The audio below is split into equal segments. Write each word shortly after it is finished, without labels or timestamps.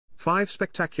5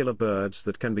 spectacular birds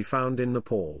that can be found in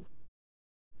Nepal.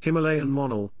 Himalayan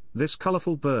Monal. This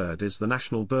colorful bird is the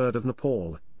national bird of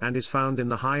Nepal, and is found in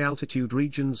the high-altitude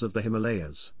regions of the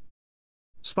Himalayas.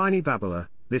 Spiny Babbler.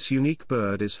 This unique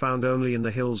bird is found only in the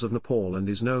hills of Nepal and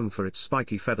is known for its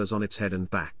spiky feathers on its head and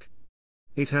back.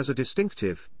 It has a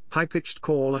distinctive, high-pitched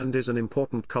call and is an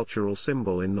important cultural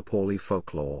symbol in Nepali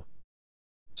folklore.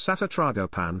 Satyr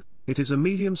Tragopan. It is a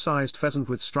medium-sized pheasant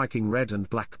with striking red and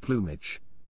black plumage.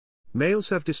 Males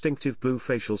have distinctive blue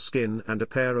facial skin and a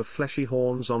pair of fleshy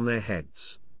horns on their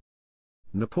heads.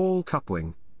 Nepal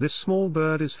Cupwing. This small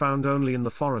bird is found only in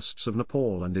the forests of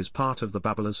Nepal and is part of the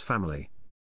Babblers family.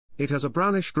 It has a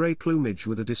brownish-grey plumage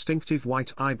with a distinctive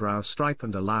white eyebrow stripe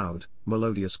and a loud,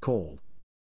 melodious call.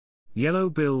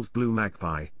 Yellow-billed Blue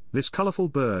Magpie. This colorful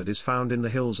bird is found in the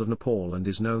hills of Nepal and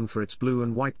is known for its blue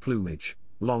and white plumage,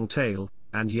 long tail,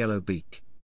 and yellow beak.